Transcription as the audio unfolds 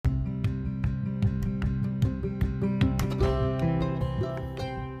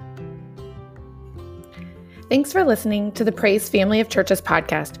Thanks for listening to the Praise Family of Churches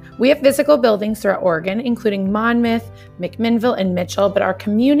podcast. We have physical buildings throughout Oregon, including Monmouth, McMinnville, and Mitchell, but our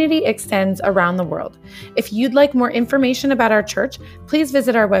community extends around the world. If you'd like more information about our church, please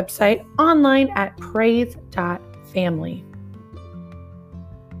visit our website online at praise.family.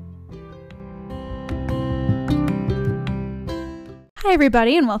 Hi,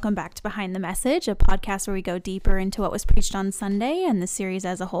 everybody, and welcome back to Behind the Message, a podcast where we go deeper into what was preached on Sunday and the series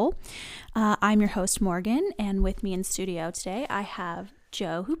as a whole. I'm your host, Morgan, and with me in studio today, I have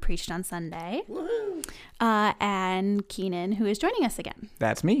Joe, who preached on Sunday, and Keenen, who is joining us again.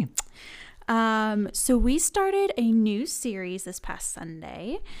 That's me. So we started a new series this past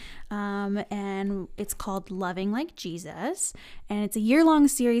Sunday, and it's called Loving Like Jesus, and it's a year-long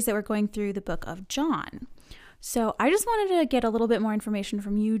series that we're going through the book of John. So I just wanted to get a little bit more information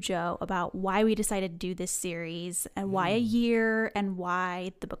from you, Joe, about why we decided to do this series and why a year and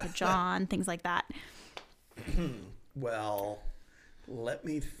why the book of John, things like that. Well, let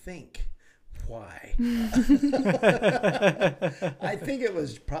me think why. I think it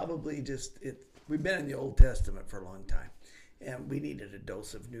was probably just we've been in the Old Testament for a long time, and we needed a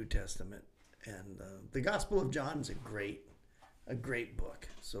dose of New Testament. And the Gospel of John is a great book.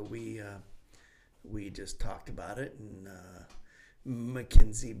 So we just talked about it, and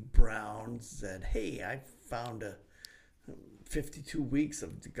Mackenzie Brown said, "Hey, I found 52 weeks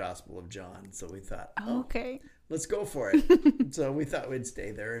of the Gospel of John." So we thought, okay, let's go for it. So we thought we'd stay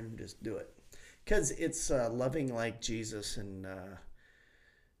there and just do it, because it's loving like Jesus, and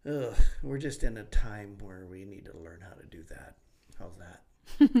we're just in a time where we need to learn how to do that. How's that?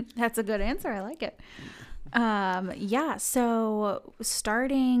 That's a good answer. I like it. So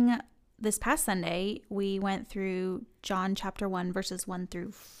starting this past Sunday, we went through John chapter 1, verses 1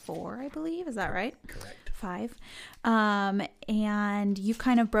 through 4, I believe. Is that right? Correct. 5. And you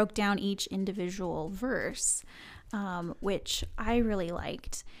kind of broke down each individual verse, which I really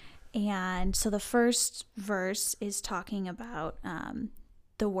liked. And so the first verse is talking about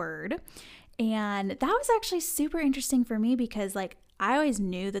the Word. And that was actually super interesting for me because, I always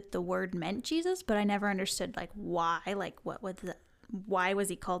knew that the Word meant Jesus, but I never understood, why. Why was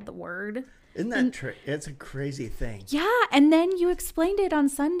he called the Word? Isn't that it's a crazy thing. Yeah, and then you explained it on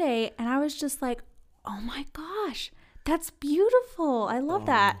Sunday, and I was just like, oh my gosh, that's beautiful. I love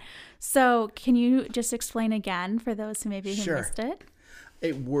that. So can you just explain again for those who maybe who missed it?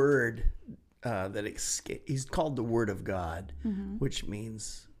 A word he's called the Word of God, which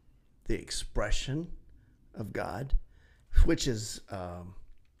means the expression of God, which is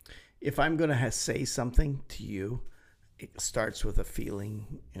if I'm going to say something to you, it starts with a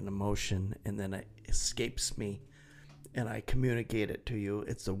feeling, an emotion, and then it escapes me, and I communicate it to you.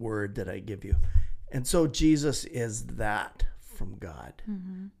 It's a word that I give you. And so Jesus is that from God.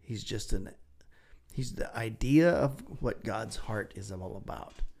 Mm-hmm. He's he's the idea of what God's heart is all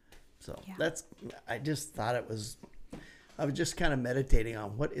about. So I just thought I was just kind of meditating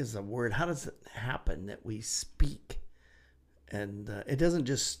on what is a word? How does it happen that we speak? And it doesn't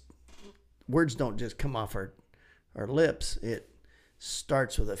words don't just come off our lips. It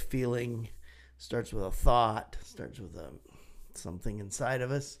starts with a feeling, starts with a thought, starts with something inside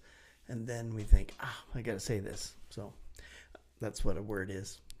of us, and then we think, I got to say this. So that's what a word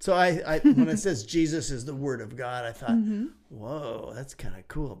is. So I when it says Jesus is the Word of God, I thought, whoa, that's kind of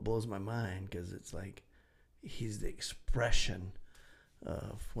cool. It blows my mind because it's like he's the expression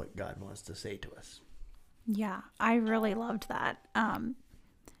of what God wants to say to us. Yeah, I really loved that.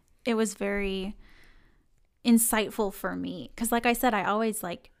 It was very insightful for me because, like I said, I always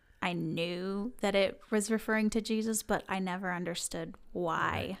I knew that it was referring to Jesus, but I never understood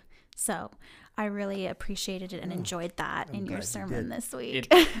why. Right. So I really appreciated it and enjoyed that in your sermon this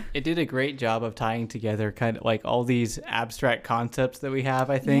week. It did a great job of tying together kind of all these abstract concepts that we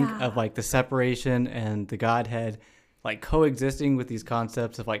have, I think, of the separation and the Godhead, coexisting with these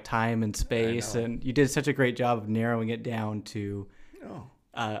concepts of time and space. And you did such a great job of narrowing it down to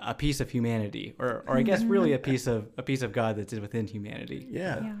a piece of humanity, or I guess really a piece of God that's within humanity.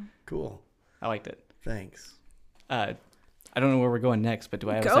 Yeah. Cool. I liked it. Thanks. I don't know where we're going next, but do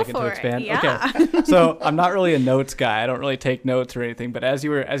I have a second to expand? Yeah. Okay. So I'm not really a notes guy. I don't really take notes or anything. But as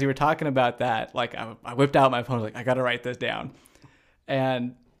you were talking about that, I whipped out my phone, I got to write this down,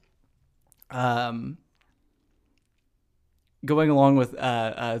 and going along with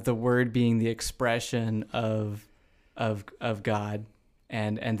the Word being the expression of God.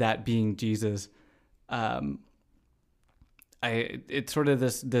 And that being Jesus, it's sort of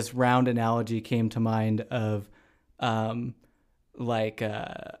this round analogy came to mind of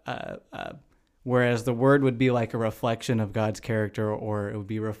whereas the word would be like a reflection of God's character, or it would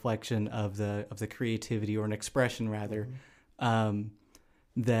be a reflection of the creativity, or an expression rather.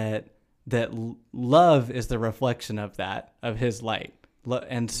 That love is the reflection of that, of his light.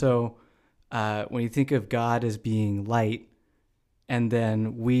 And so when you think of God as being light, and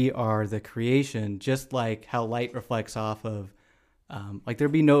then we are the creation, just like how light reflects off of, like there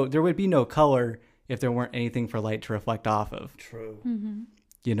would be no color if there weren't anything for light to reflect off of. True.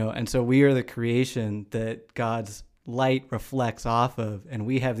 You know, and so we are the creation that God's light reflects off of, and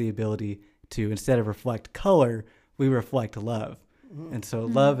we have the ability to, instead of reflect color, we reflect love. And so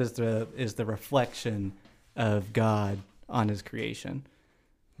love is the reflection of God on his creation.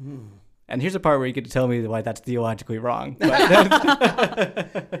 And here's a part where you get to tell me why that's theologically wrong.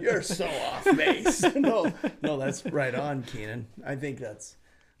 You're so off base. No, that's right on, Keenen. I think that's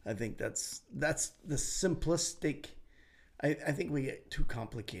the simplistic. I think we get too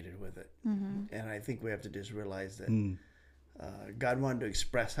complicated with it, and I think we have to just realize that God wanted to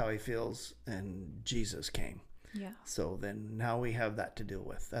express how he feels, and Jesus came. Yeah. So then now we have that to deal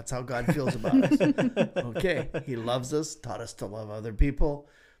with. That's how God feels about us. Okay. He loves us, taught us to love other people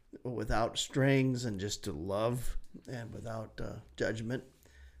without strings, and just to love and without judgment.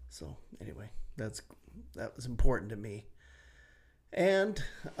 So anyway, that was important to me. And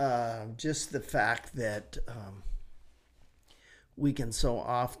just the fact that we can so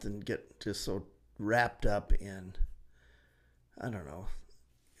often get just so wrapped up in, I don't know,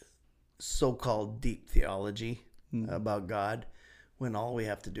 so-called deep theology about God, when all we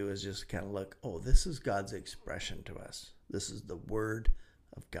have to do is just kind of look, oh, this is God's expression to us. This is the Word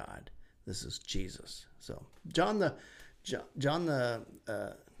of God. This is Jesus. So John the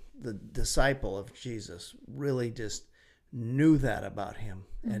disciple of Jesus really just knew that about him,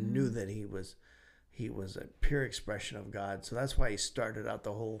 and knew that he was a pure expression of God. So that's why he started out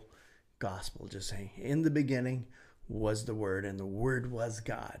the whole gospel just saying, in the beginning was the Word, and the Word was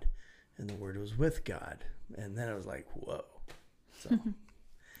God, and the Word was with God. And then it was like, whoa. So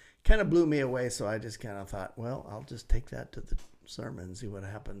kind of blew me away. So I just kind of thought, well, I'll just take that to the sermon and see what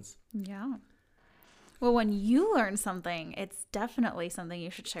happens. Yeah. Well, when you learn something, it's definitely something you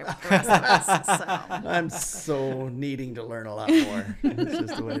should share with the rest of us. So. I'm so needing to learn a lot more. It's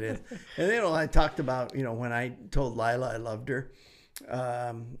just the way it is. And, I talked about, when I told Lila I loved her,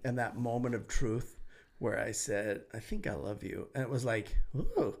 and that moment of truth where I said, I think I love you. And it was like,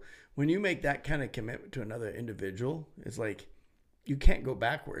 whoa, when you make that kind of commitment to another individual, it's like, you can't go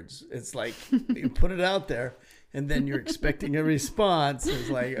backwards. It's like, you put it out there, and then you're expecting a response.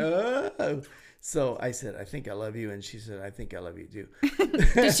 It's like, oh. So I said, I think I love you. And she said, I think I love you too.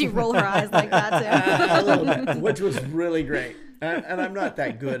 Did she roll her eyes like that too? A little bit, which was really great. And I'm not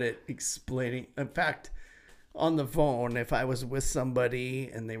that good at explaining. In fact, on the phone, if I was with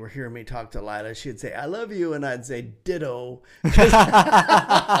somebody and they were hearing me talk to Lila, she'd say, I love you. And I'd say, ditto. Wow.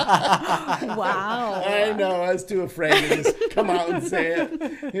 I know. I was too afraid to just come out and say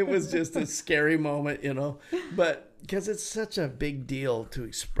it. It was just a scary moment, But because it's such a big deal to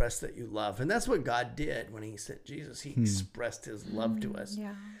express that you love. And that's what God did when he sent Jesus. He expressed his love to us.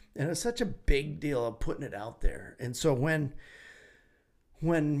 Yeah. And it's such a big deal of putting it out there. And so when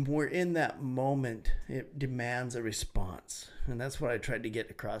we're in that moment, it demands a response. And that's what I tried to get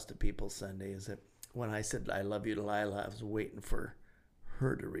across to people Sunday, is that when I said I love you to Lila, I was waiting for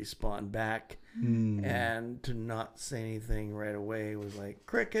her to respond back. And to not say anything right away was like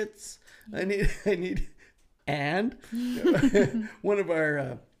crickets. I need and one of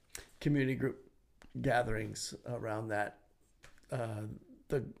our community group gatherings around that,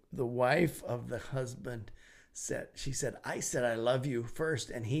 the wife of the husband said, I said I love you first,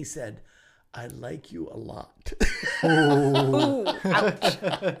 and he said, I like you a lot. Oh, ouch.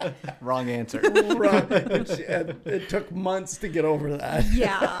 Wrong answer. Wrong. It took months to get over that.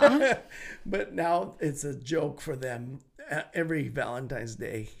 Yeah. But now it's a joke for them. Every Valentine's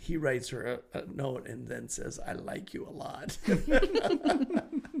Day, he writes her a note and then says, I like you a lot.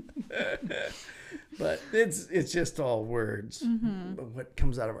 But it's just all words. But what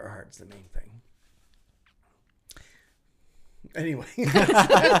comes out of our heart's the main thing. Anyway.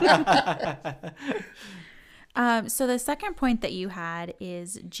 So the second point that you had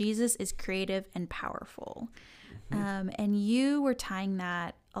is Jesus is creative and powerful. And you were tying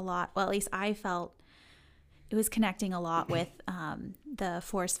that a lot. Well, at least I felt it was connecting a lot with the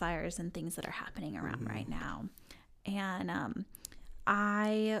forest fires and things that are happening around right now. And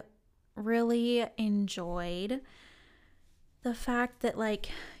I really enjoyed the fact that, like,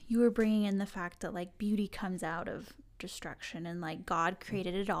 you were bringing in the fact that, like, beauty comes out of destruction, and, like, God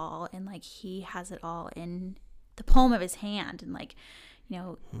created it all, and, like, he has it all in the palm of his hand, and, like,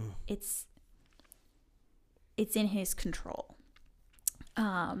 it's it's in his control.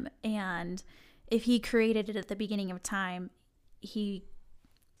 And if he created it at the beginning of time, he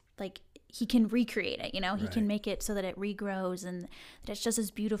can recreate it, you know, he can make it so that it regrows and that it's just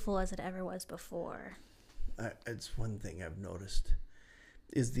as beautiful as it ever was before. It's one thing I've noticed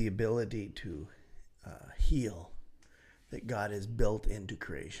is the ability to heal that God has built into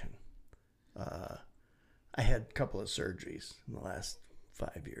creation. I had a couple of surgeries in the last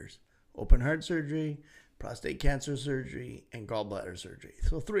 5 years. Open heart surgery, prostate cancer surgery, and gallbladder surgery.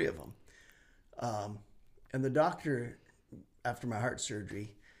 So 3 of them. And the doctor, after my heart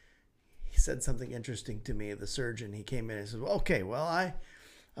surgery, he said something interesting to me. The surgeon, he came in and said, okay, well,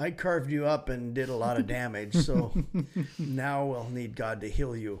 I carved you up and did a lot of damage, so now we'll need God to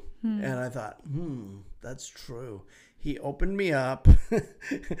heal you. And I thought, that's true. He opened me up,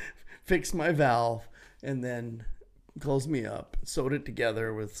 fixed my valve, and then closed me up, sewed it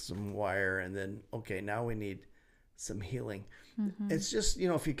together with some wire, and then, okay, now we need some healing. It's just, you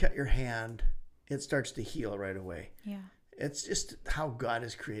know, if you cut your hand, it starts to heal right away. Yeah. It's just how God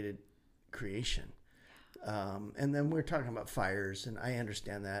has created creation. And then we're talking about fires, and I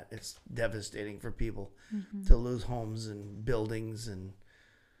understand that. It's devastating for people to lose homes and buildings and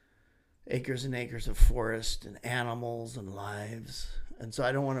acres of forest and animals and lives. And so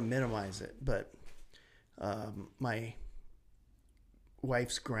I don't want to minimize it, but my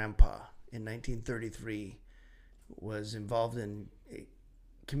wife's grandpa in 1933 was involved in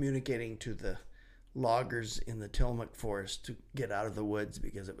communicating to the loggers in the Tillamook forest to get out of the woods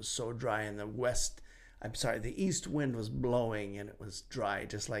because it was so dry, and the east wind was blowing and it was dry,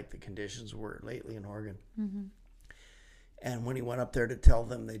 just like the conditions were lately in Oregon. And when he went up there to tell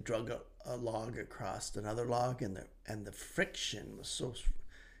them, they drug a log across another log, and the friction was so,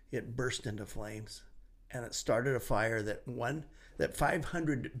 it burst into flames, and it started a fire that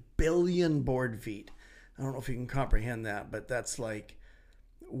 500 billion board feet. I don't know if you can comprehend that, but that's like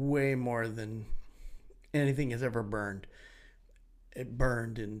way more than anything has ever burned. It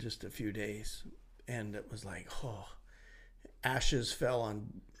burned in just a few days, and it was like, ashes fell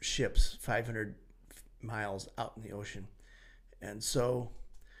on ships 500 miles out in the ocean. And so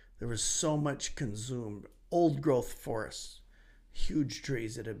there was so much consumed. Old growth forests, huge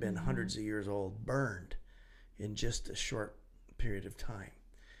trees that have been hundreds of years old, burned in just a short period of time.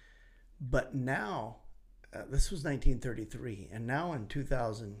 But now, this was 1933, and now in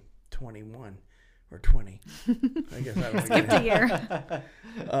 2021 or 20, I guess I don't skipped a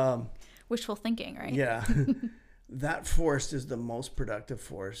year. Wishful thinking, right? Yeah. That forest is the most productive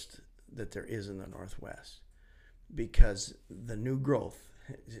forest that there is in the Northwest, because the new growth,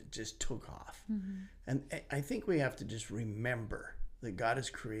 it just took off. And I think we have to just remember that God has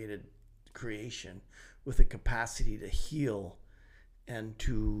created creation with a capacity to heal and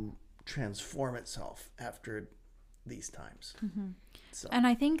to transform itself after these times. So. And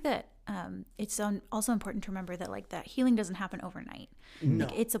I think that it's also important to remember that that healing doesn't happen overnight. No.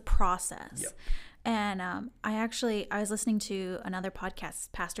 It's a process. Yep. And I was listening to another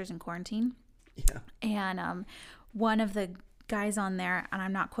podcast, Pastors in Quarantine. Yeah. And one of the guys on there, and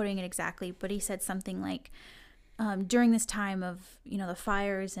I'm not quoting it exactly, but he said something like, during this time of, the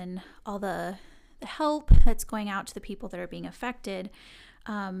fires and all the help that's going out to the people that are being affected,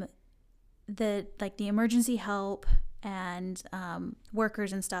 the emergency help and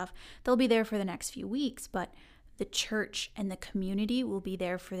workers and stuff, they'll be there for the next few weeks, but the church and the community will be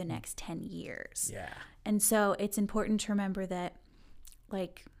there for the next 10 years. Yeah. And so it's important to remember that,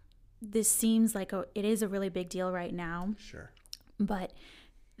 this seems like it is a really big deal right now. Sure. But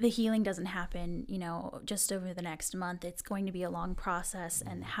the healing doesn't happen, just over the next month. It's going to be a long process,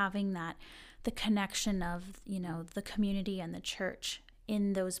 and having the connection of, the community and the church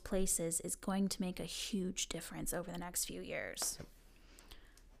in those places is going to make a huge difference over the next few years. Yep.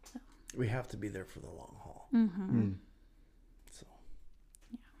 So. We have to be there for the long haul. So.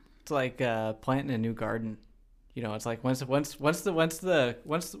 Yeah. It's like planting a new garden. It's like once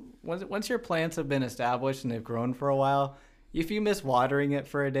your plants have been established and they've grown for a while, if you miss watering it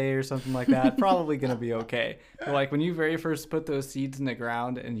for a day or something like that, probably going to be okay. But when you very first put those seeds in the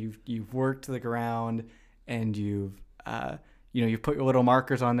ground and you've worked the ground and you've put your little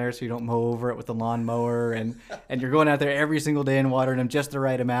markers on there so you don't mow over it with the lawnmower, and you're going out there every single day and watering them just the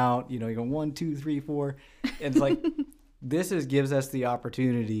right amount. You go 1, 2, 3, 4. It's like this gives us the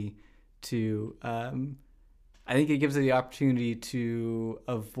opportunity to. I think it gives us the opportunity to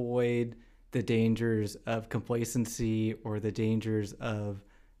avoid the dangers of complacency or the dangers of,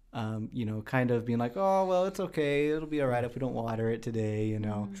 kind of being like, oh, well, it's okay. It'll be all right if we don't water it today,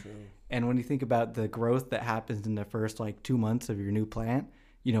 True. And when you think about the growth that happens in the first 2 months of your new plant,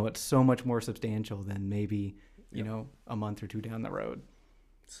 it's so much more substantial than maybe you know, a month or two down the road.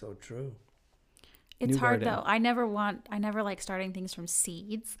 So true. It's New hard garden. though. I never like starting things from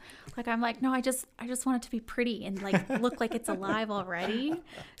seeds. Like I'm like, no, I just want it to be pretty and like look like it's alive already.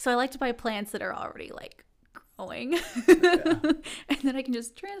 So I like to buy plants that are already like growing. And then I can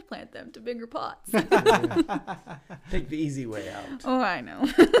just transplant them to bigger pots. Take the easy way out. Oh, I know.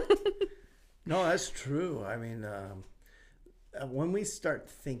 No, that's true. I mean, when we start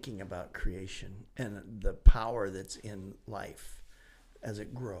thinking about creation and the power that's in life as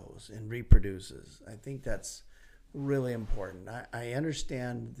it grows and reproduces, I think that's really important. I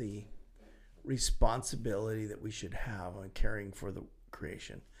understand the responsibility that we should have on caring for the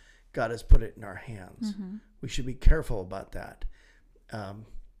creation. God has put it in our hands. Mm-hmm. We should be careful about that.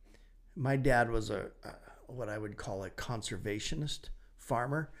 My dad was what I would call a conservationist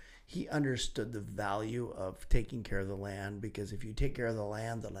farmer. He understood the value of taking care of the land, because if you take care of the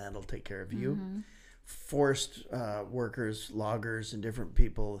land will take care of you. Mm-hmm. Forest workers, loggers, and different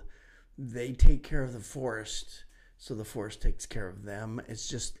people, they take care of the forest, so the forest takes care of them. It's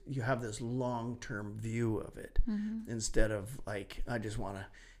just, you have this long-term view of it, mm-hmm. instead of like, I just want to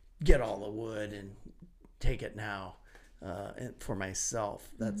get all the wood and take it now for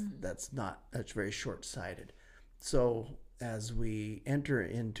myself. That's very short-sighted. So as we enter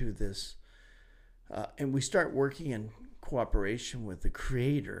into this and we start working in cooperation with the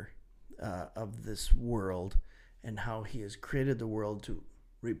Creator of this world and how He has created the world to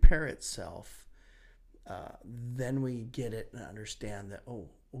repair itself, then we get it and understand that, oh,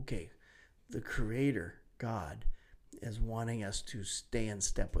 okay, the Creator, God, is wanting us to stay in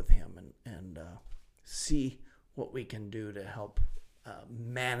step with Him and see what we can do to help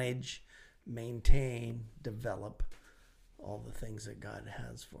manage, maintain, develop all the things that God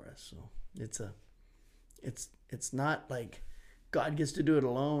has for us. So it's not like God gets to do it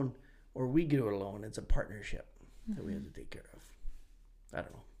alone or we do it alone. It's a partnership that we have to take care of. I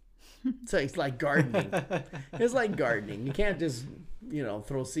don't know. So it's like gardening. It's like gardening. You can't just,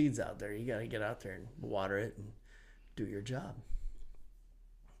 throw seeds out there. You got to get out there and water it and do your job.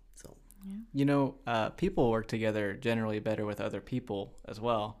 So, people work together generally better with other people as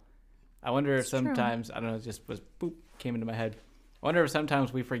well. I wonder if sometimes, true. I don't know, it just came into my head. I wonder if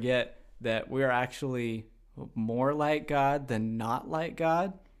sometimes we forget that we're actually more like God than not like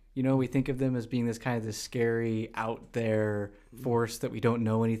God. We think of them as being this scary out there force that we don't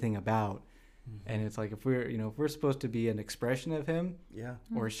know anything about. Mm-hmm. And it's like, if we're supposed to be an expression of Him, yeah,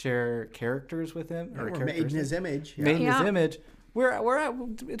 or share characters with Him, or we're made in His image, made in His image,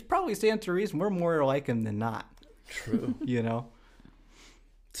 it probably stands to reason we're more like Him than not. True.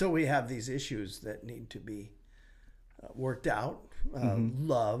 So we have these issues that need to be worked out. Mm-hmm.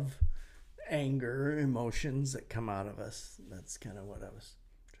 Love, anger, emotions that come out of us. That's kind of what I was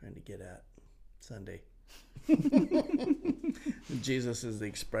trying to get at Sunday. Jesus is the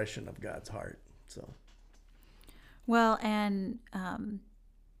expression of God's heart. So, well, and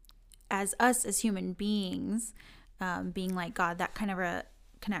as human beings, being like God, that kind of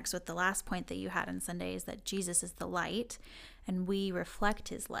connects with the last point that you had on Sunday, is that Jesus is the light and we reflect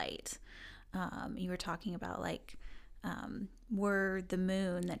His light. You were talking about we're the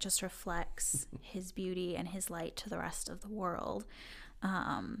moon that just reflects His beauty and His light to the rest of the world.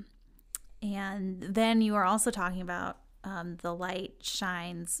 And then you are also talking about the light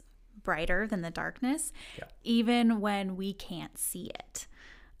shines brighter than the darkness, even when we can't see it.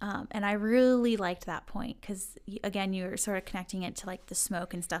 And I really liked that point because, again, you're sort of connecting it to the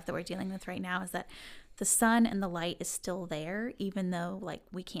smoke and stuff that we're dealing with right now, is that the sun and the light is still there, even though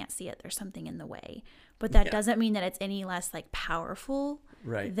we can't see it. There's something in the way. But that doesn't mean that it's any less powerful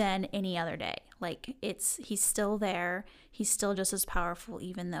than any other day. He's still there. He's still just as powerful,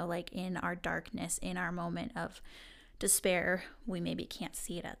 even though in our darkness, in our moment of despair, we maybe can't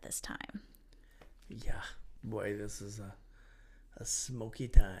see it at this time. Yeah. Boy, this is a smoky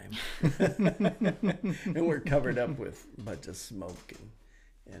time. And we're covered up with a bunch of smoke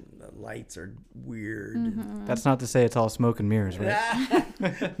and the lights are weird. Mm-hmm. That's not to say it's all smoke and mirrors,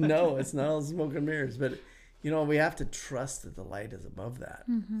 right? No, it's not all smoke and mirrors. But, we have to trust that the light is above that.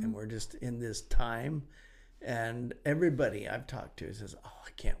 Mm-hmm. And we're just in this time. And everybody I've talked to says, oh,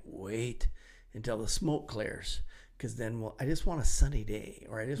 I can't wait until the smoke clears. Because then I just want a sunny day,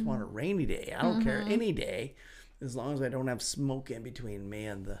 or I just want a rainy day. I don't care, any day, as long as I don't have smoke in between me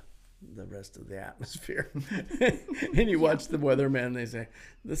and the rest of the atmosphere. And you watch the weathermen, they say,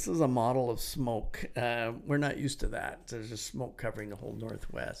 this is a model of smoke. We're not used to that. There's just smoke covering the whole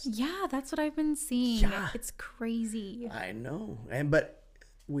Northwest. Yeah, that's what I've been seeing. Yeah. It's crazy. I know. But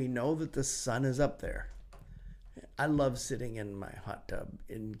we know that the sun is up there. I love sitting in my hot tub,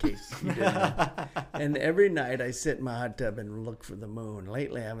 in case you didn't know. And every night I sit in my hot tub and look for the moon.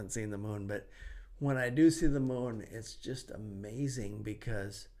 Lately I haven't seen the moon, but when I do see the moon, it's just amazing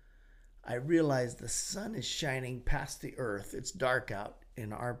because I realize the sun is shining past the earth. It's dark out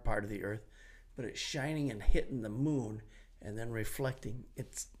in our part of the earth, but it's shining and hitting the moon and then reflecting.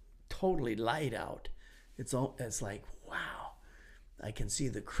 It's totally light out. It's like, wow. I can see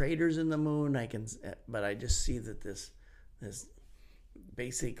the craters in the moon. But I just see that this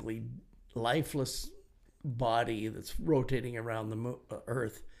basically lifeless body that's rotating around the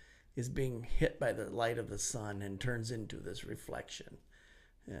earth is being hit by the light of the sun and turns into this reflection.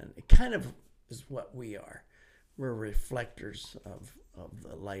 And it kind of is what we are. We're reflectors of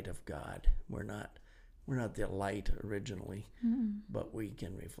the light of God. We're not the light originally, but we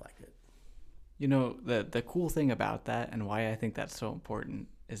can reflect it. You know, the cool thing about that, and why I think that's so important,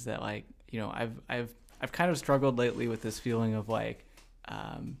 is that, like, you know, I've kind of struggled lately with this feeling of like,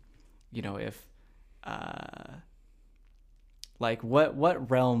 you know, if like what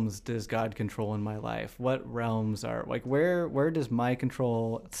realms does God control in my life? What realms are, like, where does my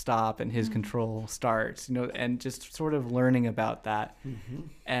control stop and his control starts? You know, and just sort of learning about that.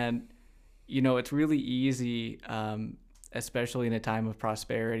 And you know, it's really easy, especially in a time of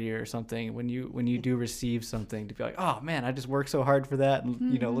prosperity or something, when you do receive something, to be like, oh man, I just worked so hard for that,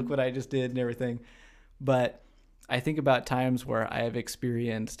 and you know, look what I just did and everything. But I think about times where I have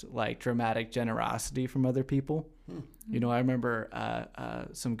experienced like dramatic generosity from other people. You know, I remember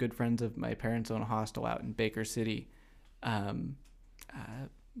some good friends of my parents own a hostel out in Baker City. Keenen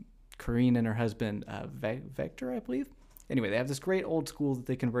and her husband, Vector, I believe. Anyway, they have this great old school that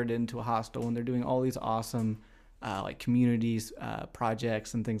they converted into a hostel, and they're doing all these awesome like communities,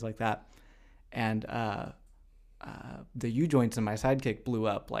 projects and things like that. And the U-joints in my Sidekick blew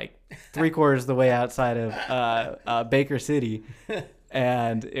up like 3/4 of the way outside of Baker City.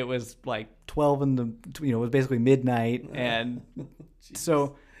 And it was like 12 in the, you know, it was basically midnight. And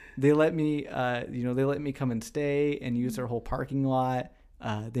so they let me, you know, they let me come and stay and use their whole parking lot.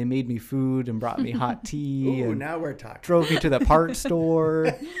 They made me food and brought me hot tea. Ooh, and now we're talking. Drove me to the parts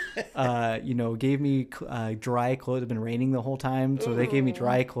store. You know, gave me dry clothes. It's been raining the whole time, so they gave me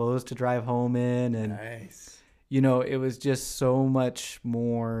dry clothes to drive home in. And nice. You know, it was just so much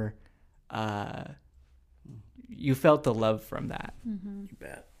more. You felt the love from that. You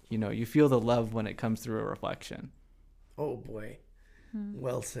bet. You know, you feel the love when it comes through a reflection. Oh boy,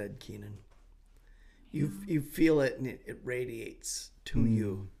 well said, Keenen. You feel it and it radiates to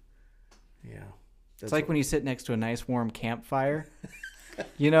you. Yeah. It's like when you sit next to a nice warm campfire,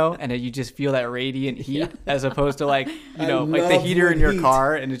 you know, and you just feel that radiant heat, as opposed to like, you know, like the heater in your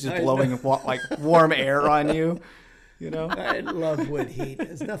car and it's just blowing like warm air on you, you know. I love wood heat.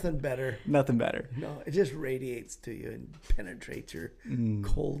 There's nothing better. Nothing better. No, it just radiates to you and penetrates your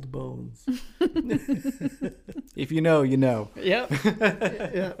cold bones. If you know, you know. Yep.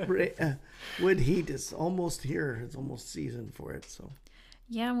 Yeah. Wood heat is almost here. It's almost season for it. So.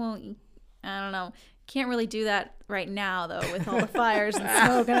 Yeah, well, I don't know. Can't really do that right now, though, with all the fires and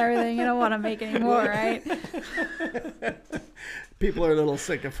smoke and everything. You don't want to make any more, right? People are a little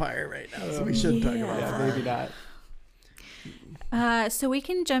sick of fire right now, so we shouldn't talk about fire. Maybe not. So we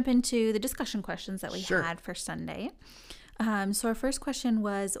can jump into the discussion questions that we Sure. had for Sunday. So our first question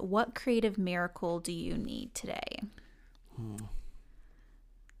was, what creative miracle do you need today?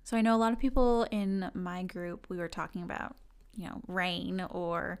 So I know a lot of people in my group, we were talking about, you know, rain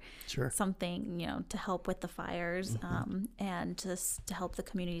or something, you know, to help with the fires, and just to help the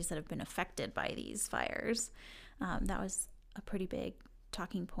communities that have been affected by these fires. That was a pretty big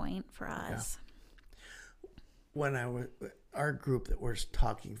talking point for us. Yeah. When our group that was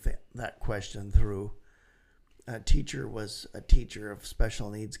talking that question through, a teacher was a teacher of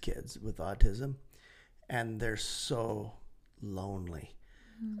special needs kids with autism, and they're so lonely.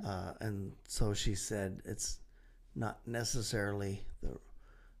 And so she said, it's not necessarily the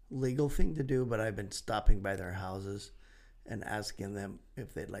legal thing to do, but I've been stopping by their houses and asking them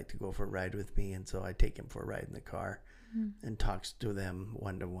if they'd like to go for a ride with me. And so I take them for a ride in the car and talks to them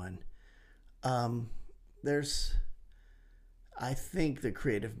one-to-one. I think the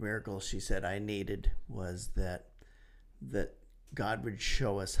creative miracle she said I needed was that God would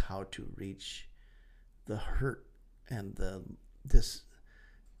show us how to reach the hurt and this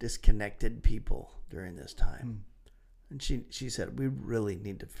disconnected people during this time. And she said, we really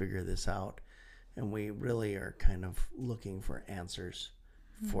need to figure this out, and we really are kind of looking for answers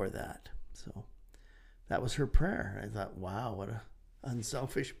for that. So that was her prayer. I thought, wow, what a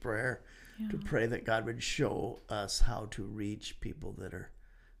unselfish prayer to pray that God would show us how to reach people that are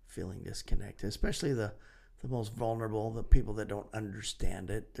feeling disconnected, especially the most vulnerable, the people that don't understand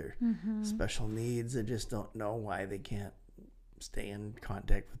it, their special needs. They just don't know why they can't stay in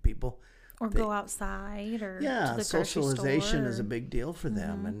contact with people. Or go outside or to the socialization grocery is a store. big deal for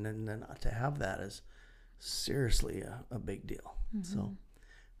them. And then not to have that is seriously a big deal. So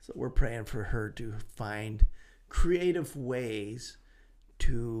we're praying for her to find creative ways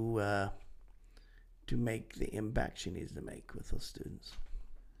to make the impact she needs to make with those students.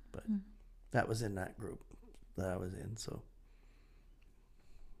 But that was in that group that I was in. So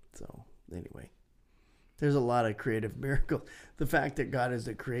anyway, there's a lot of creative miracles. The fact that God is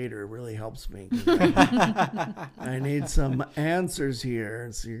the creator really helps me. 'Cause I need some answers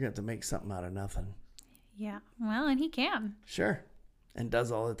here. So you're going to have to make something out of nothing. Yeah. Well, and he can. Sure. And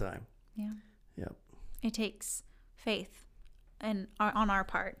does all the time. Yeah. Yep. It takes faith and on our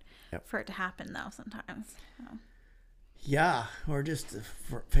part Yep. for it to happen, though, sometimes. So. Yeah. Or just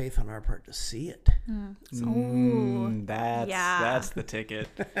faith on our part to see it. That's the ticket.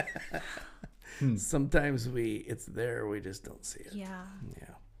 Sometimes it's there, we just don't see it. Yeah.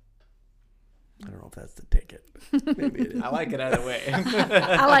 Yeah. I don't know if that's the ticket, but maybe it is. I like it either way.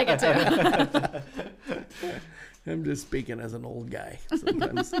 I like it too. I'm just speaking as an old guy.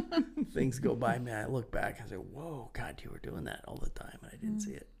 Sometimes things go by me. I look back and say, whoa, God, you were doing that all the time. And I didn't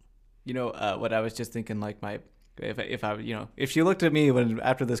see it. You know, what I was just thinking, like if she looked at me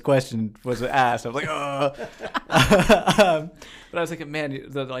after this question was asked, I was like, oh. But I was thinking,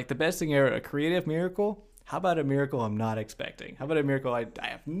 man, the best thing ever, a creative miracle. How about a miracle I'm not expecting? How about a miracle I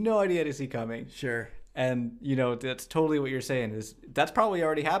have no idea to see coming? Sure. And, that's totally what you're saying is that's probably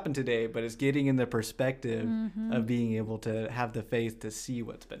already happened today, but it's getting in the perspective of being able to have the faith to see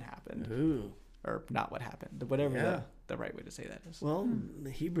what's been happened. Ooh. Or not what happened, whatever the right way to say that is. Well,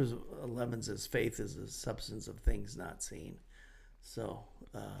 Hebrews 11 says faith is the substance of things not seen. So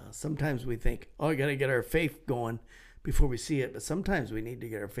sometimes we think, I got to get our faith going before we see it. But sometimes we need to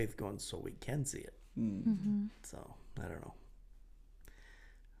get our faith going so we can see it. So I don't know.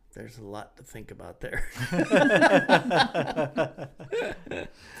 There's a lot to think about there.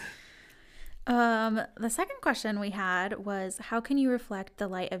 The second question we had was, how can you reflect the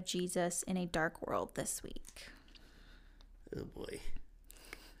light of Jesus in a dark world this week? Oh boy.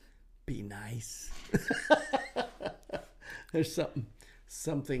 Be nice. There's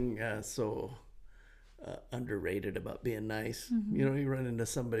something so underrated about being nice. You know, you run into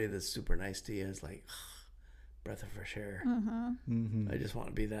somebody that's super nice to you. It's like, breath of fresh air. I just want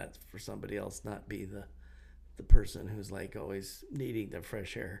to be that for somebody else, not be the person who's like always needing the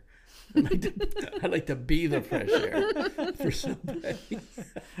fresh air. I like to be the fresh air for somebody.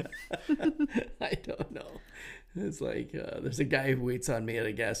 I don't know. It's like there's a guy who waits on me at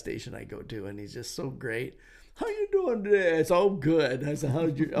a gas station I go to, and he's just so great. How you doing today? It's all good. I said,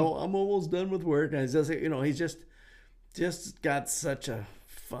 how'd you? Oh, I'm almost done with work. And I just, he's just got such a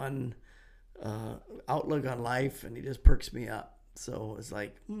fun outlook on life, and he just perks me up. So it's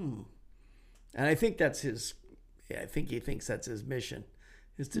like, And I think that's his. Yeah, I think he thinks that's his mission,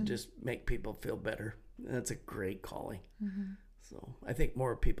 is to just make people feel better. And that's a great calling. So I think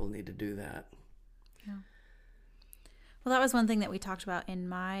more people need to do that. Yeah. Well, that was one thing that we talked about in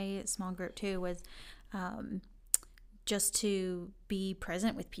my small group too, was just to be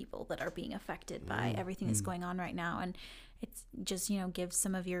present with people that are being affected by everything that's going on right now. And it's just, give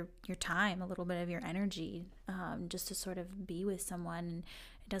some of your time, a little bit of your energy, just to sort of be with someone.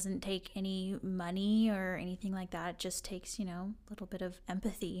 It doesn't take any money or anything like that. It just takes, a little bit of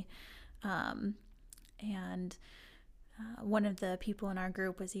empathy. And one of the people in our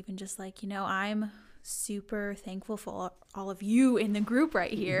group was even just like, I'm super thankful for all of you in the group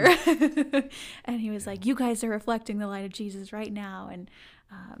right here. And he was like, you guys are reflecting the light of Jesus right now. And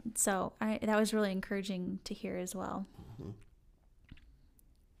so that was really encouraging to hear as well.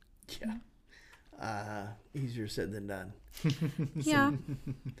 Yeah. Easier said than done. Yeah.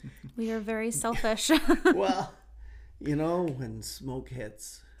 We are very selfish. Well, when smoke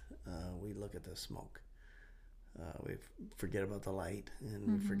hits, we look at the smoke. We forget about the light,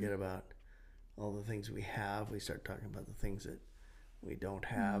 and we forget about all the things we have. We start talking about the things that we don't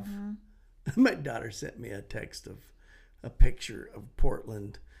have. My daughter sent me a text of a picture of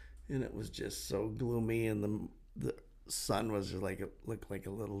Portland, and it was just so gloomy, and the sun was just looked like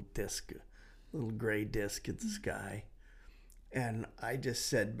a little disc, a little gray disc in the sky. And I just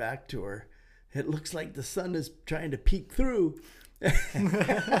said back to her, it looks like the sun is trying to peek through. And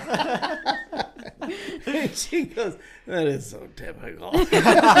she goes, that is so typical.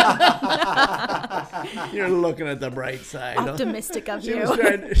 You're looking at the bright side. Optimistic of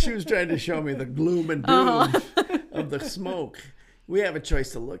you. She was trying to show me the gloom and doom of the smoke. We have a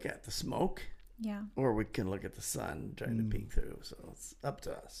choice to look at the smoke Yeah. Or we can look at the sun trying to peek through. So it's up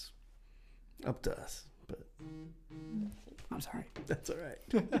to us. Up to us. But I'm sorry. that's all right.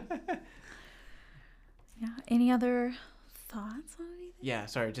 Yeah. Any other thoughts on anything? Yeah,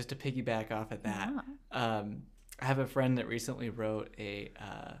 sorry, just to piggyback off of that. I have a friend that recently wrote a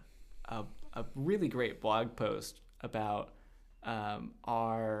really great blog post about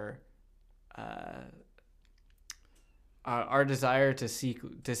our desire to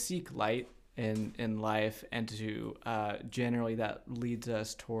seek light in life, and to generally that leads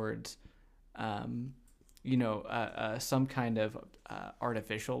us towards some kind of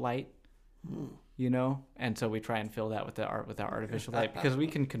artificial light. And so we try and fill that with our artificial light, because we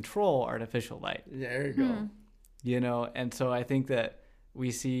can control artificial light. There you go. And so I think that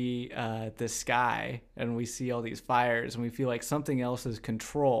we see the sky and we see all these fires, and we feel like something else is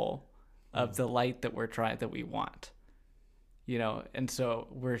control of the light that we want. And so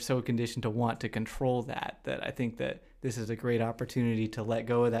we're so conditioned to want to control that I think that this is a great opportunity to let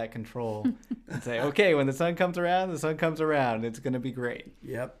go of that control and say, okay, when the sun comes around, it's going to be great.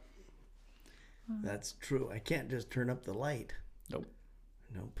 Yep. That's true. I can't just turn up the light. Nope.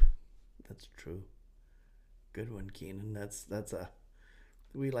 That's true. Good one, Keenen.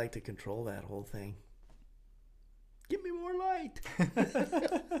 We like to control that whole thing. Give me more light.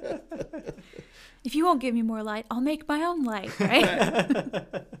 If you won't give me more light, I'll make my own light, right?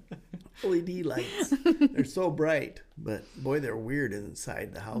 LED lights. They're so bright, but boy, they're weird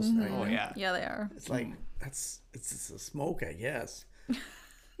inside the house right now. Oh, yeah. Yeah, they are. It's like, it's the smoke, I guess.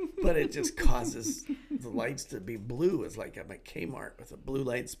 But it just causes the lights to be blue. It's like I'm at Kmart with a blue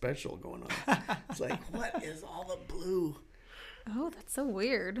light special going on. It's like, what is all the blue? Oh, that's so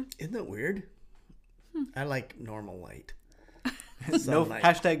weird. Isn't that weird? I like normal light. No,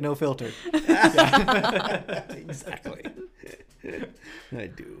 hashtag no filter. Exactly. I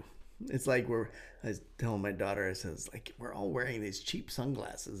do. It's like I was telling my daughter, I says, like, we're all wearing these cheap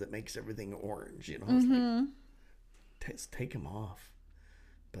sunglasses that makes everything orange, It's like, take them off.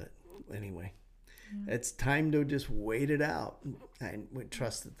 But anyway, it's time to just wait it out. And we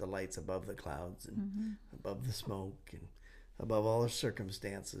trust that the light's above the clouds and above the smoke and above all the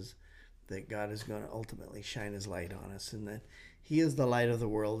circumstances, that God is going to ultimately shine his light on us, and that he is the light of the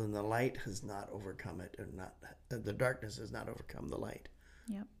world, and the light has not overcome it, the darkness has not overcome the light.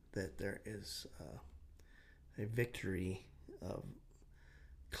 Yep. That there is a victory of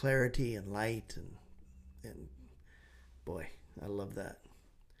clarity and light, and boy, I love that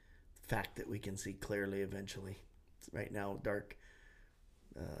fact that we can see clearly eventually. Right now, dark.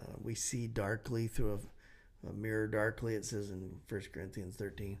 We see darkly through a mirror darkly, it says in 1 Corinthians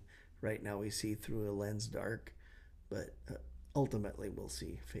 13. Right now we see through a lens dark, but ultimately we'll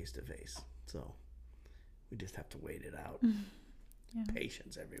see face to face. So we just have to wait it out. Yeah.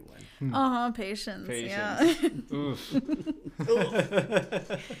 Patience, everyone. Patience. Patience. Yeah. Oof.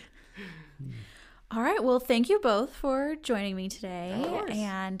 All right. Well, thank you both for joining me today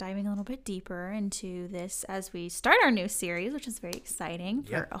and diving a little bit deeper into this as we start our new series, which is very exciting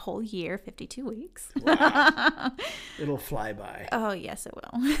for a whole year, 52 weeks. Wow. It'll fly by. Oh, yes, it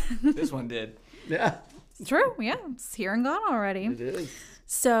will. This one did. Yeah. It's true. Yeah. It's here and gone already. It is.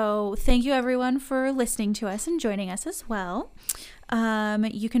 So thank you, everyone, for listening to us and joining us as well.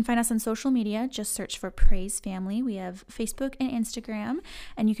 You can find us on social media. Just search for Praise Family. We have Facebook and Instagram.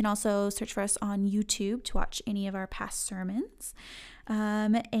 And you can also search for us on YouTube to watch any of our past sermons.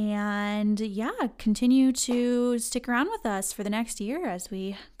 Continue to stick around with us for the next year as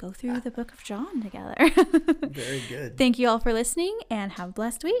we go through the book of John together. Very good. Thank you all for listening, and have a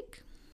blessed week.